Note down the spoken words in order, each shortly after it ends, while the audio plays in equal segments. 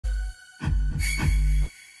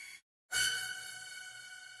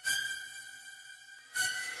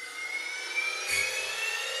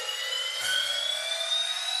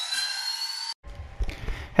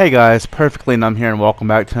Hey guys, Perfectly Numb here and welcome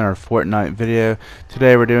back to another Fortnite video.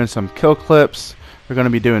 Today we're doing some kill clips. We're going to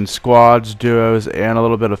be doing squads, duos, and a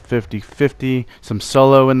little bit of 50-50, some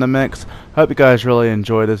solo in the mix. Hope you guys really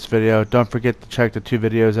enjoy this video. Don't forget to check the two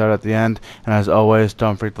videos out at the end. And as always,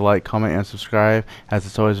 don't forget to like, comment, and subscribe, as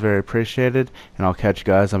it's always very appreciated. And I'll catch you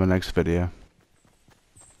guys on the next video.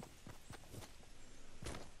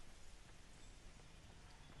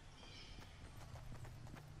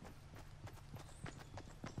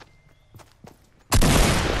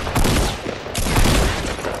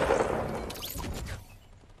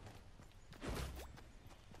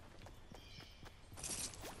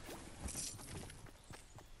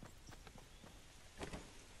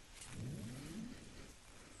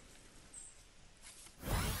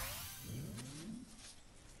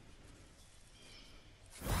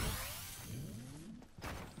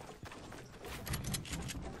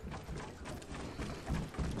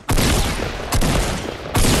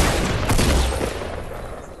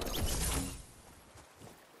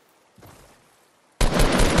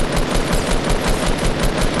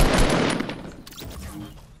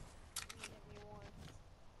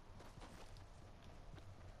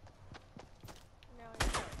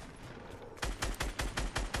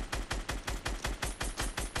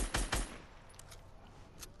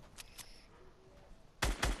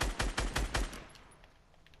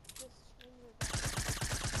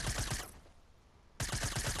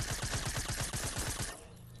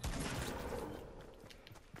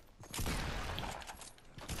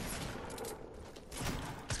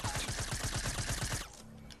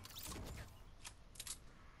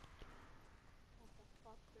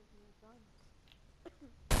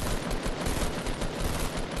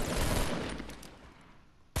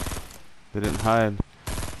 They didn't hide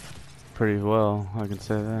pretty well, I can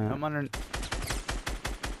say that. I'm under.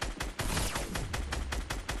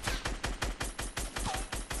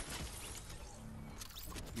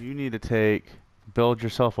 You need to build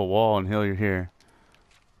yourself a wall and heal your here.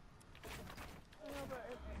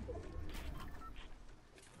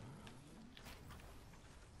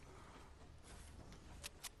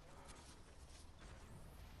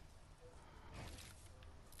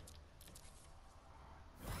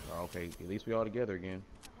 Okay, at least we all together again.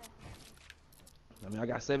 I mean, I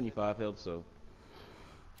got 75 health, so.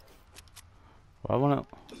 Well,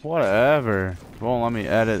 whatever. Won't let me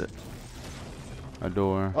edit a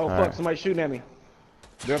door. Oh, all fuck, right. Somebody's shooting at me.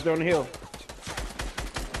 They're up there on the hill.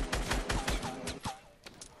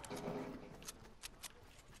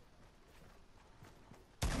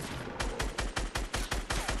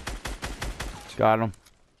 Got him.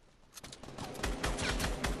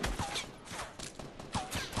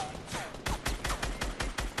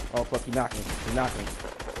 Oh, fuck, he knocked me. He knocked me.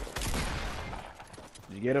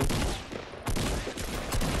 Did you get him?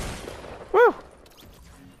 Woo!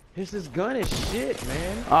 His gun is shit,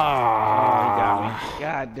 man. Ah! Oh, he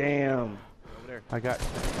got me. God damn. Over there. I got.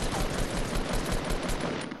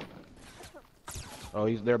 Oh,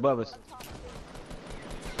 they're above us.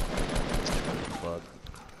 Fuck.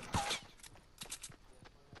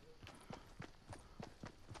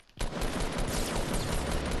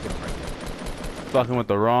 Fucking with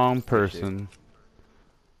the wrong person.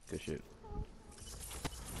 Good shit.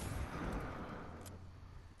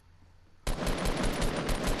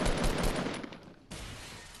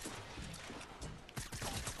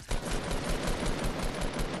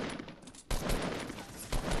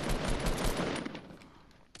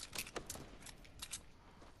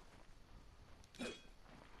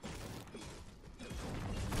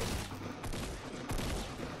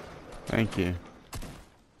 Thank you.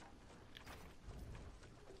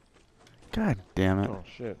 God damn it. Oh,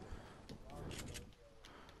 shit.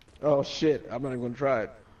 Oh, shit. I'm not even gonna try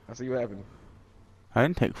it. I see what happened. I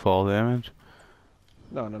didn't take fall damage.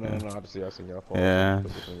 No. I see y'all fall. Yeah.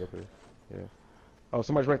 Put this thing up here. Yeah. Oh,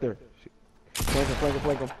 somebody's right there.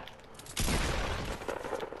 Flank him.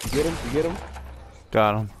 You get him?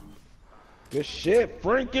 Got him. Good shit,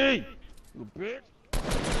 Frankie! You bitch!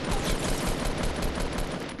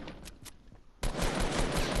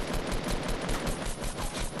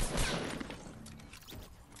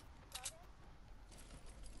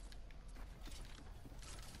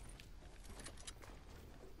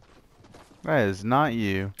 That is not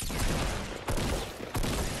you.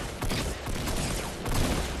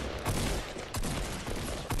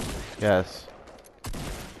 Yes.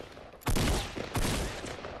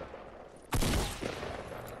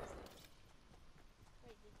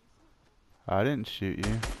 I didn't shoot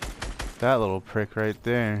you. That little prick right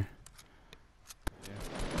there.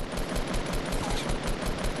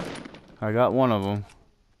 I got one of them.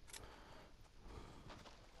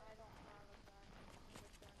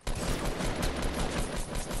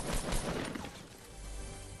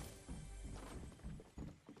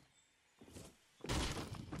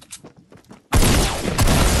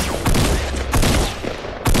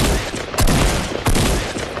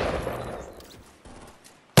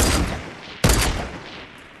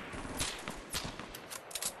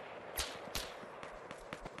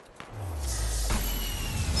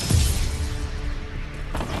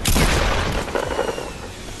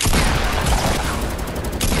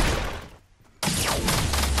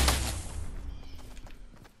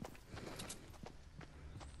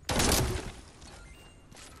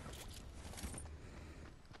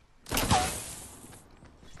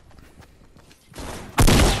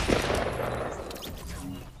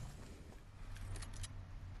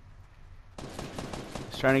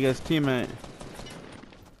 trying to get his teammate.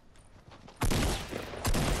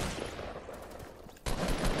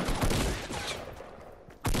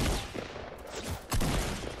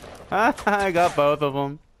 I got both of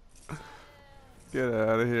them. Get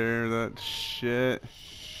out of here, that shit.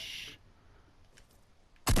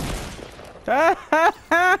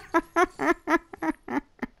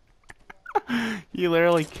 You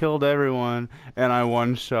literally killed everyone, and I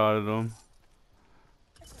one-shotted them.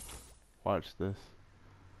 Watch this.